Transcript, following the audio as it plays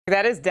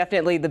That is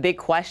definitely the big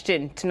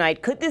question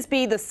tonight. Could this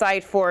be the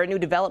site for a new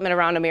development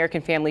around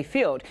American Family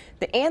Field?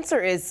 The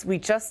answer is we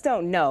just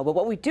don't know. But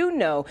what we do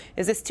know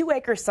is this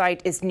 2-acre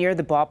site is near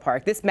the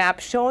ballpark. This map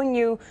showing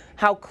you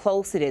how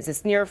close it is.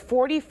 It's near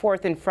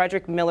 44th and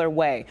Frederick Miller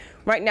Way.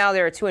 Right now,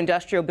 there are 2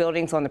 industrial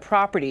buildings on the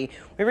property.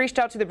 We reached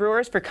out to the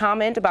Brewers for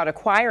comment about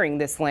acquiring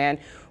this land.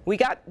 We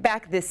got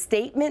back this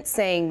statement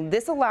saying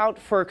this allowed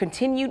for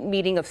continued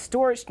meeting of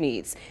storage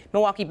needs.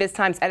 Milwaukee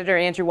Biz-Times editor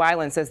Andrew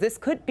Weiland says this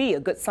could be a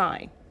good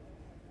sign.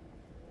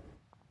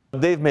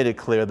 They've made it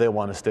clear they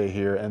want to stay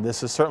here, and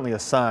this is certainly a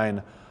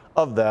sign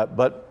of that,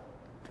 but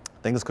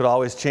things could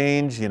always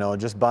change.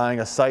 Just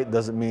buying a site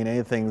doesn't mean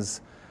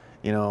anything's,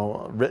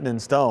 written in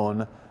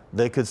stone.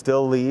 They could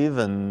still leave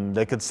and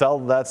they could sell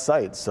that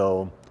site,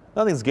 so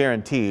nothing's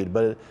guaranteed,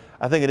 but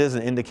I think it is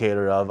an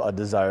indicator of a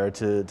desire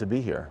to be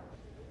here.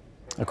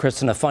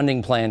 Kristen, a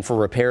funding plan for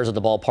repairs at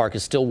the ballpark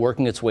is still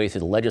working its way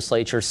through the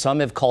legislature. Some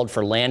have called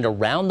for land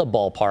around the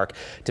ballpark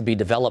to be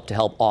developed to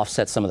help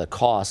offset some of the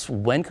costs.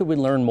 When could we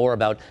learn more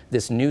about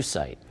this new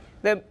site?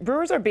 The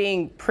Brewers are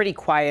being pretty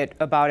quiet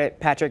about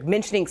it, Patrick,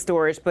 mentioning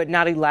storage but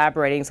not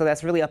elaborating, so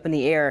that's really up in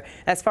the air.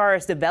 As far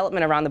as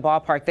development around the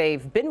ballpark,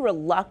 they've been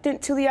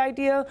reluctant to the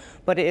idea,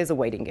 but it is a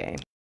waiting game.